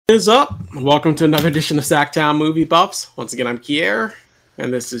Is up. Welcome to another edition of SacTown Movie Buffs. Once again, I'm Kier,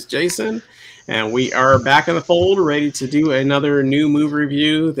 and this is Jason, and we are back in the fold, ready to do another new movie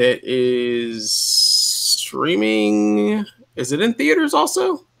review that is streaming. Is it in theaters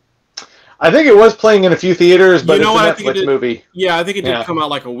also? I think it was playing in a few theaters, but it's a Netflix movie. Yeah, I think it did come out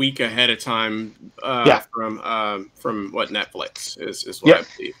like a week ahead of time from what Netflix is what I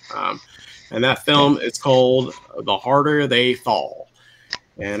believe. And that film is called The Harder They Fall.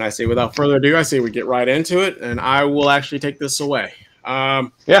 And I say, without further ado, I say we get right into it, and I will actually take this away.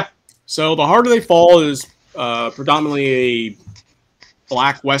 So The Harder They Fall is predominantly a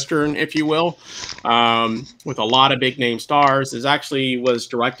black Western, if you will, with a lot of big name stars. It actually was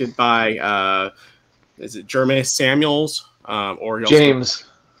directed by, is it Jermaine Samuels? Or James.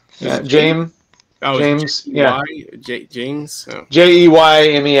 James. Oh, James. James. Oh.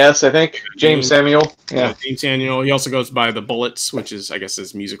 Jeymes, I think. James Samuel. Yeah. James Samuel. He also goes by The Bullets, which is, I guess,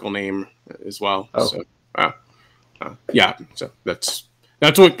 his musical name as well. Oh. So, so that's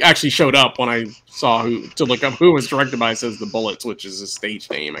what actually showed up when I saw to look up who was directed by. It says The Bullets, which is his stage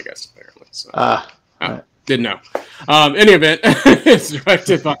name, I guess, apparently. So, didn't know. Any event, it's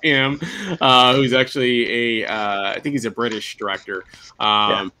directed by him, who's actually I think he's a British director.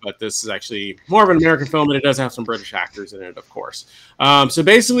 But this is actually more of an American film, but it does have some British actors in it, of course. So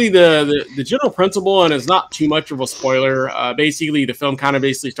basically, the general principle, and it's not too much of a spoiler. Basically, the film kind of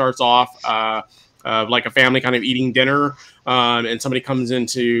starts off like a family kind of eating dinner, and somebody comes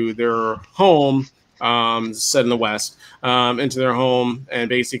into their home. Set in the West, into their home, and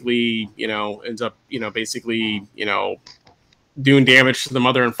basically, ends up, doing damage to the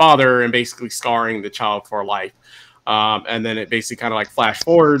mother and father, and basically scarring the child for life. And then it basically kind of like flash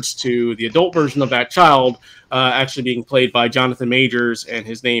forwards to the adult version of that child, actually being played by Jonathan Majors, and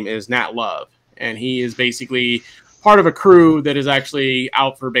his name is Nat Love, and he is basically part of a crew that is actually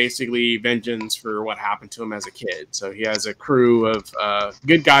out for basically vengeance for what happened to him as a kid. So he has a crew of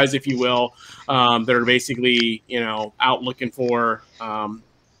good guys, if you will, that are basically, out looking for a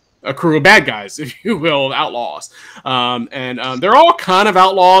crew of bad guys, if you will, outlaws. And they're all kind of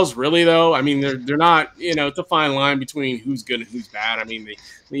outlaws, really, though. I mean, they're not, it's a fine line between who's good and who's bad. I mean,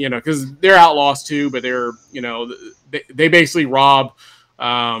 because they're outlaws too, but they're, they basically rob.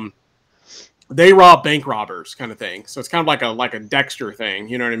 They rob bank robbers, kind of thing. So it's kind of like a Dexter thing,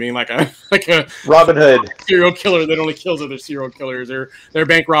 you know what I mean? Like a Robin Hood serial killer that only kills other serial killers. They're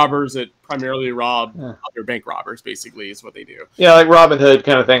bank robbers that primarily rob other bank robbers. Basically, is what they do. Yeah, like Robin Hood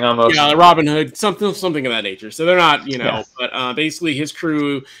kind of thing, almost. Yeah, like Robin Hood, something of that nature. So they're not, but basically his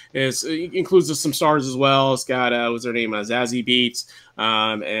crew includes some stars as well. It's got what's her name, Zazie Beetz.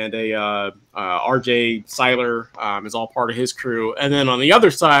 And RJ Seiler is all part of his crew. And then on the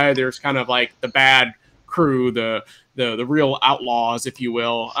other side, there's kind of like the bad crew, the real outlaws, if you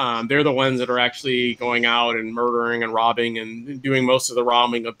will. They're the ones that are actually going out and murdering and robbing and doing most of the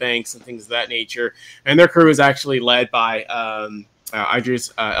robbing of banks and things of that nature. And their crew is actually led by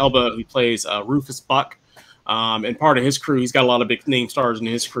Idris Elba, who plays Rufus Buck. And part of his crew, he's got a lot of big name stars in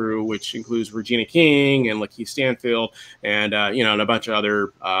his crew, which includes Regina King and Lakeith Stanfield, and and a bunch of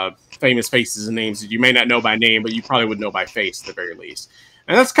other famous faces and names that you may not know by name, but you probably would know by face at the very least.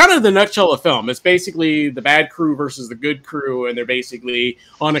 And that's kind of the nutshell of the film. It's basically the bad crew versus the good crew, and they're basically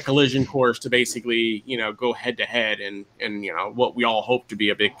on a collision course to basically go head to head, and what we all hope to be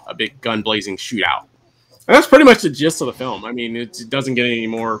a big gun blazing shootout. And that's pretty much the gist of the film. I mean, it doesn't get any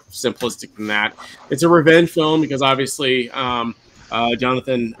more simplistic than that. It's a revenge film because obviously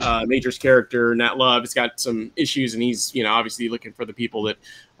Jonathan Majors' character, Nat Love, has got some issues, and he's obviously looking for the people that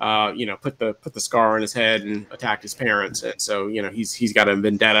put the scar on his head and attacked his parents, and so he's got a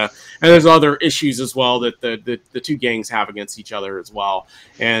vendetta, and there's other issues as well that the two gangs have against each other as well,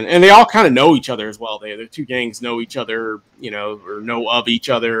 and they all kind of know each other as well. The two gangs know each other, or know of each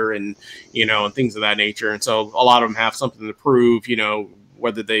other, and and things of that nature, and so a lot of them have something to prove,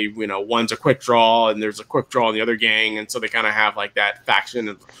 whether they, one's a quick draw and there's a quick draw in the other gang. And so they kind of have like that faction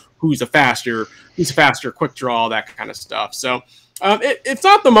of who's a faster quick draw, that kind of stuff. So it's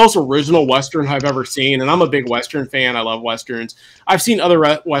not the most original Western I've ever seen. And I'm a big Western fan. I love Westerns. I've seen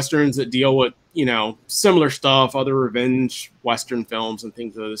other Westerns that deal with, similar stuff, other revenge Western films and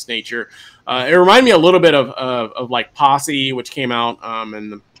things of this nature. It reminded me a little bit of like Posse, which came out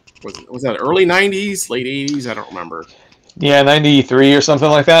in was that early 90s, late 80s? I don't remember. Yeah, 93 or something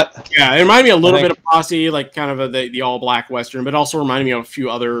like that. Yeah, it reminded me a little bit of Posse, like kind of the all black Western, but also reminded me of a few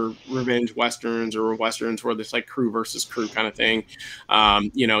other revenge Westerns or Westerns where there's like crew versus crew kind of thing.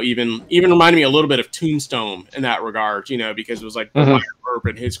 You know, even reminded me a little bit of Tombstone in that regard, you know, because it was like the Wyatt Earp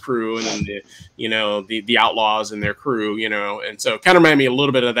and his crew, and then the Outlaws and their crew, you know, and so kind of reminded me a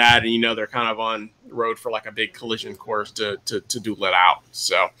little bit of that. And, you know, they're kind of on the road for like a big collision course to duel it out.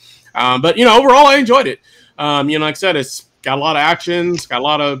 So, but, you know, overall, I enjoyed it. You know, like I said, it's got a lot of action. It's got a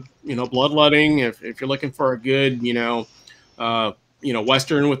lot of, you know, bloodletting. If you're looking for a good, you know,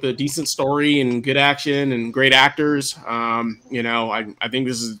 Western with a decent story and good action and great actors, you know, I think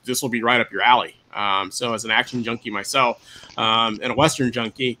this will be right up your alley. So as an action junkie myself, and a Western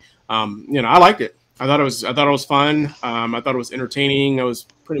junkie, you know, I liked it. I thought it was fun. I thought it was entertaining. I was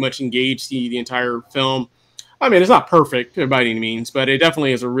pretty much engaged the entire film. I mean, it's not perfect by any means, but it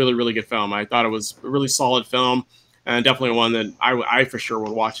definitely is a really, really good film. I thought it was a really solid film, and definitely one that I for sure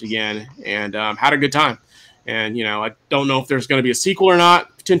would watch again, and had a good time. And, you know, I don't know if there's going to be a sequel or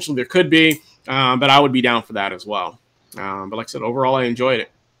not. Potentially there could be, but I would be down for that as well. But like I said, overall, I enjoyed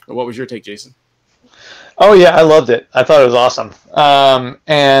it. What was your take, Jason? Oh, yeah, I loved it. I thought it was awesome.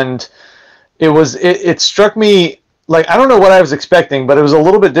 And it struck me, like, I don't know what I was expecting, but it was a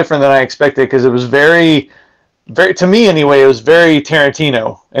little bit different than I expected, because it was very, to me anyway, it was very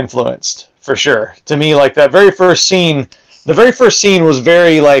Tarantino influenced, for sure. To me, like, the very first scene was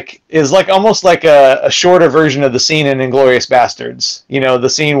very, like, is like almost like a shorter version of the scene in Inglourious Bastards. You know, the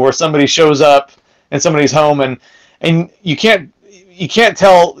scene where somebody shows up in somebody's home, and you can't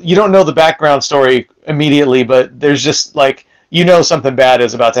tell, you don't know the background story immediately, but there's just, like, you know, something bad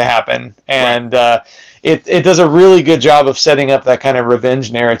is about to happen. And it does a really good job of setting up that kind of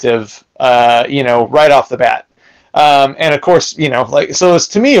revenge narrative, you know, right off the bat. And of course, you know, like, so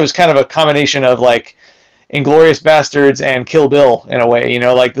to me, it was kind of a combination of, like, Inglourious Bastards and Kill Bill in a way. You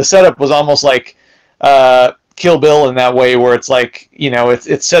know, like, the setup was almost like Kill Bill in that way, where it's like, you know,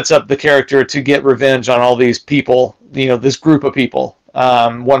 it sets up the character to get revenge on all these people, you know, this group of people,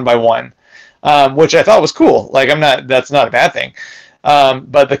 one by one, which I thought was cool. Like, that's not a bad thing.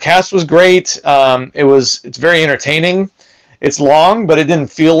 But the cast was great. It's very entertaining. It's long, but it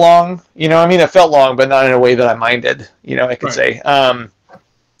didn't feel long. You know, I mean, it felt long, but not in a way that I minded, you know, I could say.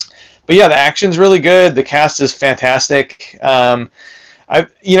 But yeah, the action's really good. The cast is fantastic.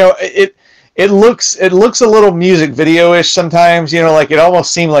 You know, it looks a little music video-ish sometimes. You know, like, it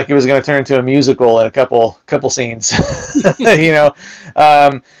almost seemed like it was going to turn into a musical in a couple scenes. You know,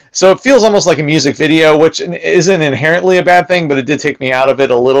 so it feels almost like a music video, which isn't inherently a bad thing, but it did take me out of it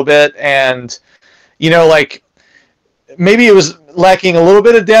a little bit. And, you know, like, maybe it was lacking a little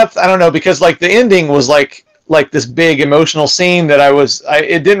bit of depth. I don't know, because, like, the ending was like this big emotional scene that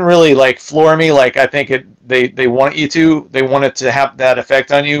it didn't really, like, floor me. Like, I think they want it to have that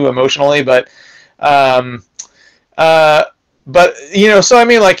effect on you emotionally, but you know, so I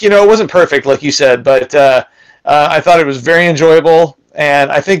mean, like, you know, it wasn't perfect, like you said, but I thought it was very enjoyable,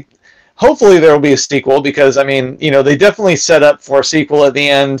 and I think hopefully there will be a sequel, because, I mean, you know, they definitely set up for a sequel at the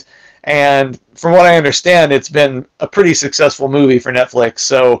end, and from what I understand, it's been a pretty successful movie for Netflix.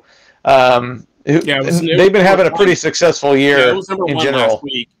 So they've been having a pretty successful year. Yeah, it was number in one general. last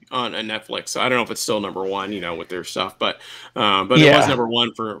week on Netflix. So I don't know if it's still number one, you know, with their stuff, but it was number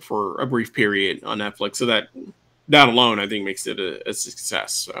one for a brief period on Netflix. So that alone, I think, makes it a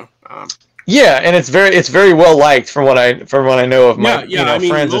success. So yeah, and it's very well liked from what I know of my I mean,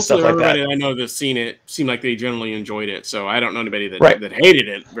 friends and stuff like that. I know that's seen it seemed like they generally enjoyed it. So I don't know anybody that hated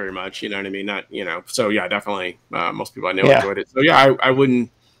it very much. You know what I mean? Not, you know. So yeah, definitely most people I know enjoyed it. So yeah, I wouldn't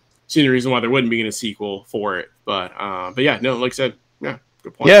see any reason why there wouldn't be a sequel for it. But yeah, no, like I said, yeah,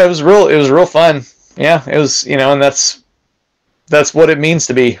 good point. Yeah, it was real fun. Yeah, it was, you know, and that's what it means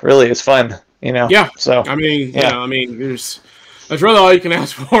to be, really. It's fun, you know. Yeah. So I mean, you know, I mean, that's really all you can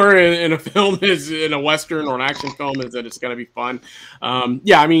ask for in a film, is in a Western or an action film, is that it's going to be fun.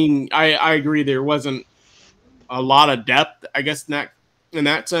 Yeah, I mean, I agree. There wasn't a lot of depth, I guess, in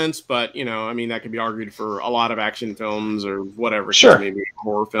that sense, but, you know, I mean, that could be argued for a lot of action films or whatever. Sure. Maybe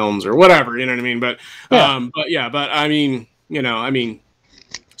horror films or whatever, you know what I mean? But I mean, you know,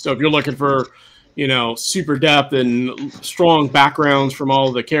 so if you're looking for, you know, super depth and strong backgrounds from all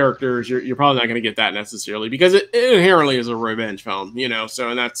the characters, you're probably not going to get that necessarily, because it inherently is a revenge film, you know. So,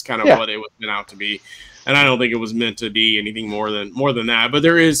 and that's kind of what it was meant out to be. And I don't think it was meant to be anything more than that. But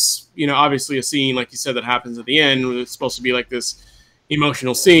there is, you know, obviously a scene, like you said, that happens at the end. It's supposed to be like this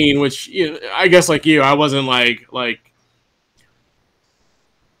emotional scene, which, you know, I guess like you, I wasn't like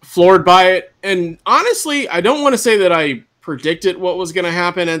floored by it. And honestly, I don't want to say that I predicted what was going to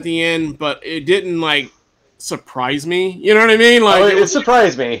happen at the end, but it didn't, like, surprise me. You know what I mean? Like, it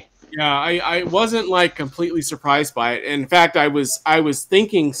surprised me. Yeah, I wasn't like completely surprised by it. In fact, I was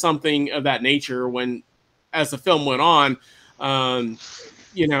thinking something of that nature when, as the film went on, I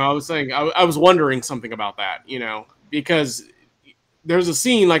was saying I was wondering something about that, because there's a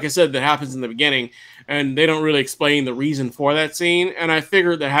scene, like I said, that happens in the beginning, and they don't really explain the reason for that scene. And I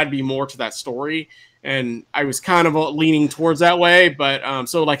figured there had to be more to that story, and I was kind of leaning towards that way. But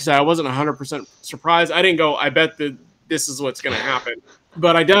so, like I said, I wasn't 100% surprised. I didn't go, I bet that this is what's going to happen.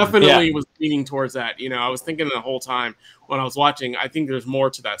 But I definitely was leaning towards that. I was thinking the whole time when I was watching, I think there's more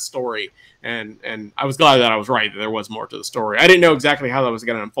to that story. And I was glad that I was right, that there was more to the story. I didn't know exactly how that was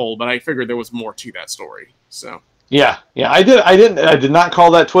going to unfold, but I figured there was more to that story. So. Yeah, I did not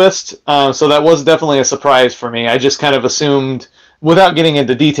call that twist. So that was definitely a surprise for me. I just kind of assumed, without getting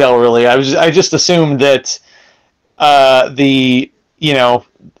into detail, really, I just assumed that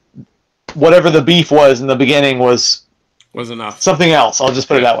whatever the beef was in the beginning was enough. Something else. I'll just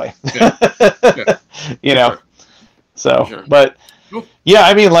put it that way. Yeah. Sure. So, sure. But yeah,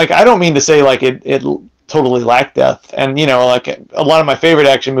 I mean, like, I don't mean to say like it totally lacked depth, and like a lot of my favorite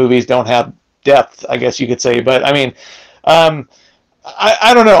action movies don't have depth, I guess you could say. But I mean,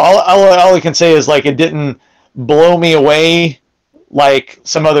 I don't know. All I can say is like it didn't blow me away like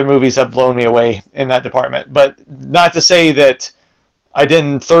some other movies have blown me away in that department. But not to say that I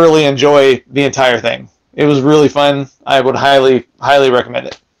didn't thoroughly enjoy the entire thing. It was really fun. I would highly recommend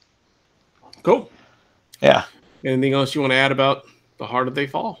it. Cool. Yeah. Anything else you want to add about The Harder They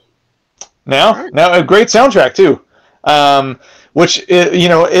Fall? No, a great soundtrack too. Which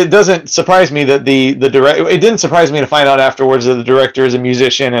it doesn't surprise me that the director. It didn't surprise me to find out afterwards that the director is a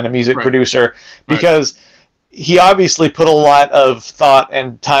musician and a music producer, because he obviously put a lot of thought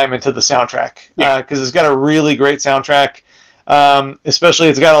and time into the soundtrack. Because it's got a really great soundtrack. Especially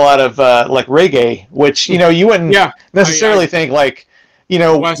it's got a lot of like reggae, which you wouldn't necessarily think like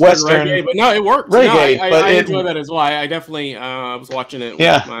Western reggae, but no, it worked. Reggae, I enjoy that as well. I definitely was watching it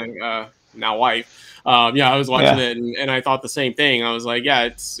with my now wife. I was watching it, and I thought the same thing. I was like,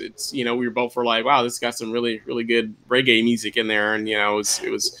 it's we both were like, wow, this got some really, really good reggae music in there, and it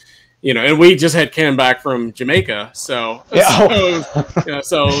was and we just had came back from Jamaica, so it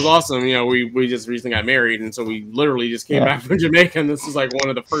was awesome. We just recently got married, and so we literally just came back from Jamaica, and this is like one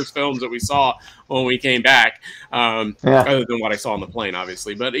of the first films that we saw when we came back, other than what I saw on the plane,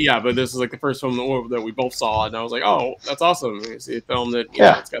 obviously. But this is like the first film that we both saw, and I was like, oh, that's awesome. It's a film that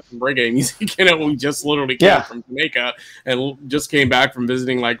it's got some reggae music in it. We just literally came from Jamaica and just came back from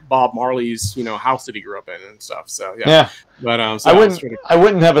visiting like Bob Marley's house that he grew up in and stuff. So but so I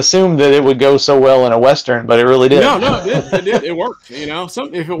wouldn't have assumed that it would go so well in a Western, but it really did. No, it did. It worked.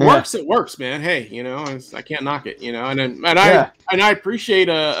 If it works, it works, man. Hey, I can't knock it. I appreciate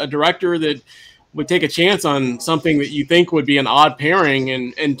a director that would take a chance on something that you think would be an odd pairing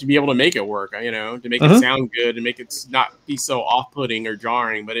and to be able to make it work. To make it sound good and make it not be so off-putting or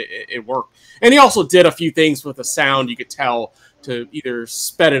jarring, but it worked. And he also did a few things with the sound. You could tell to either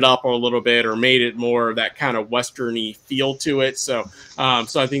sped it up a little bit or made it more of that kind of Western-y feel to it. So I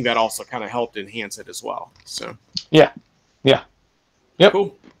think that also kind of helped enhance it as well. So yep.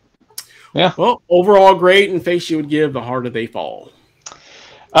 Cool. Yeah. Well, overall great. And Face, you would give The Harder They Fall.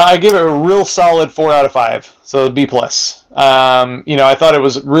 I give it a real solid 4 out of 5. So B+. I thought it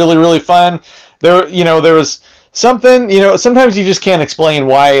was really, really fun. There was something, sometimes you just can't explain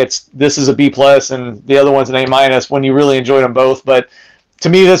why this is a B+ and the other one's an A- when you really enjoyed them both. But to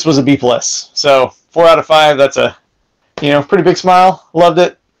me, this was a B+. So 4 out of 5. That's a, pretty big smile. Loved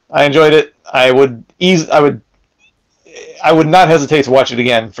it. I enjoyed it. I would not hesitate to watch it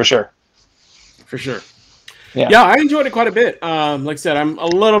again for sure. For sure. Yeah, I enjoyed it quite a bit. Like I said, I'm a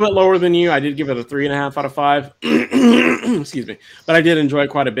little bit lower than you. I did give it a 3.5 out of 5. Excuse me, but I did enjoy it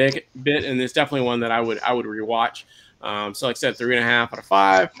quite a bit, and it's definitely one that I would rewatch. So, like I said, 3.5 out of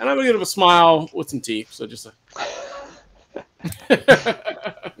 5, and I'm gonna give it a smile with some teeth. So just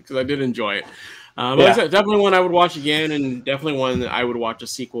because I did enjoy it. But like I said, definitely one I would watch again, and definitely one that I would watch a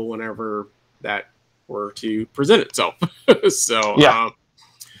sequel whenever that were to present itself. So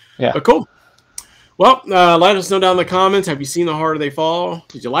but cool. Well, let us know down in the comments. Have you seen The Harder They Fall?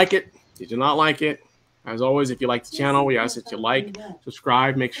 Did you like it? Did you not like it? As always, if you like the channel, we ask that you like,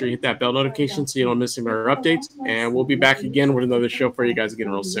 subscribe, make sure you hit that bell notification so you don't miss any of our updates. And we'll be back again with another show for you guys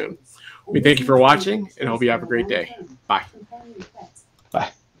again real soon. We thank you for watching and hope you have a great day. Bye. Bye.